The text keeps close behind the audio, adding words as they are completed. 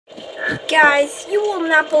Guys, you will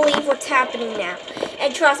not believe what's happening now.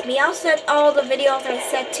 And trust me, I'll set all the videos I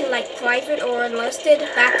set to like private or unlisted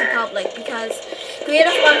back to public because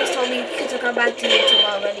Creative Marcus told me to come back to YouTube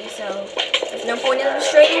already, so there's no point in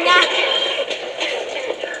restraining that.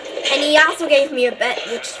 And he also gave me a bet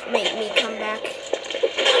which made me come back.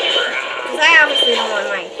 Because I obviously don't want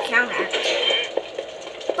my account hacked.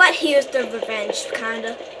 But here's the revenge,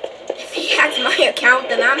 kinda. If he hacks my account,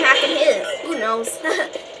 then I'm hacking his. Who knows?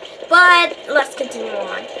 But let's continue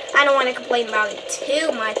on. I don't want to complain about it too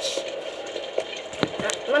much.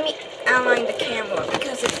 Let me outline the camera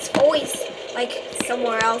because it's always like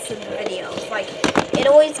somewhere else in the videos. Like it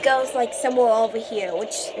always goes like somewhere over here,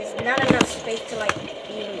 which is not enough space to like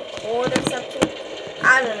be record or something.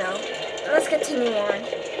 I don't know. Let's continue on.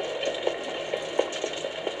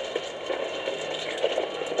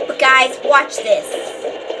 But guys, watch this.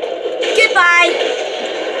 Goodbye.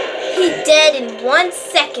 He dead in 1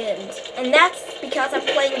 second, and that's because I'm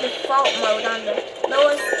playing default mode on the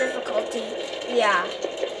lowest difficulty. Yeah,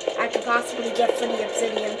 I could possibly get for the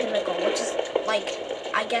Obsidian Pinnacle, which is like,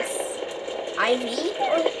 I guess, IV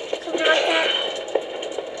or something like that.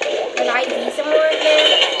 An IV somewhere in there.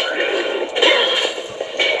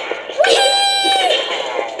 Whee!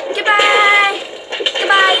 Goodbye!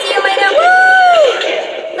 Goodbye, see you later,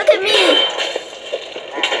 woo! Look at me!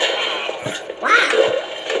 Wow!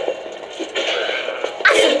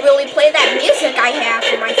 Really play that music I have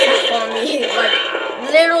for myself on me, like,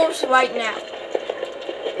 literally right now.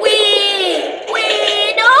 Wee!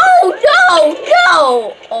 No!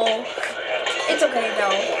 Oh, it's okay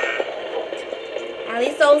though. At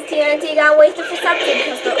least those TNT got wasted for something,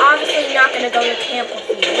 because they're obviously not going to go to camp with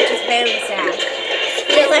me, which is very sad.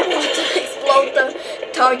 Because I want to explode the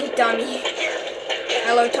target dummy.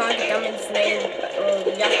 I learned target dummy's name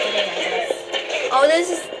yesterday, I guess. Oh, this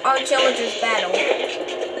is our Archillager's battle.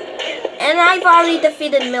 And I've already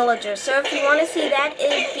defeated Millager, so if you want to see that,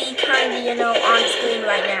 it'd be kind of, you know, on screen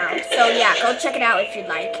right now. So yeah, go check it out if you'd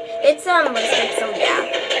like. It's unlisted, so yeah.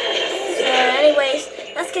 So anyways,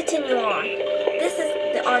 let's continue on. This is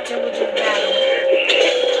the Archillager battle.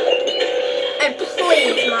 And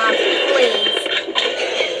please, Mom, please.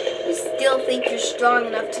 You still think you're strong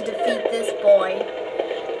enough to defeat this boy.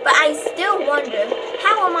 But I still wonder,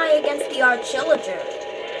 how am I against the Archillager?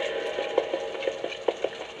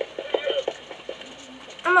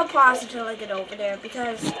 I'm gonna pause until I get over there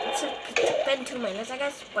because it's been 2 minutes, I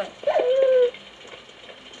guess, but...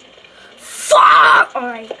 Fuck!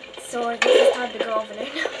 Alright, so I guess it's time to go over there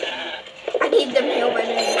now. I need them heal by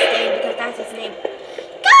his name because that's his name.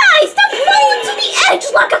 Guys, stop falling to the edge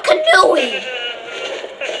like a canoe!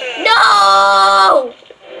 No!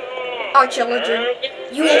 Archillager,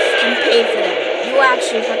 you will fucking pay for that. You will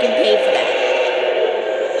actually fucking pay for that.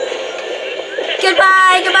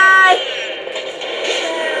 Goodbye, goodbye!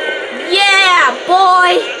 Yeah,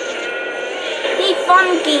 boy! He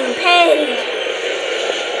fucking paid!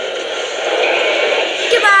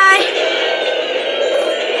 Goodbye!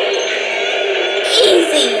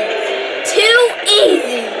 Easy! Too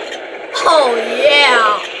easy! Oh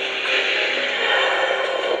yeah!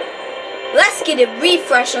 Let's get a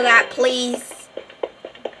refresh of that, please.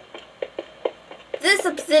 This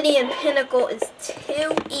Obsidian Pinnacle is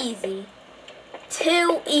too easy.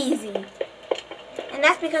 Too easy. And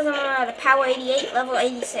that's because I'm at a power 88, level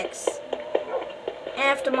 86. And I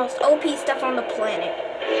have the most OP stuff on the planet.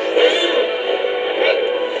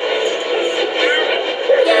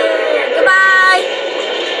 Yeah, goodbye!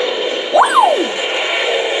 Woo!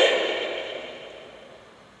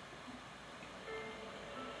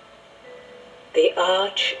 The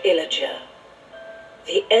Archillager,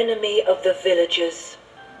 the enemy of the villagers,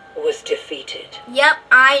 was defeated. Yep,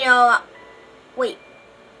 I know. Wait.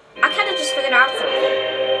 I kind of just figured out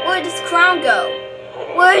something. Where does Crown go?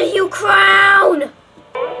 Where are you, Crown?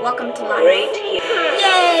 Welcome to life. Great hero.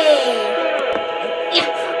 Yay!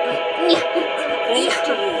 Thanks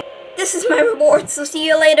to you. This is my reward, so see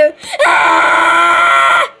you later. Ah!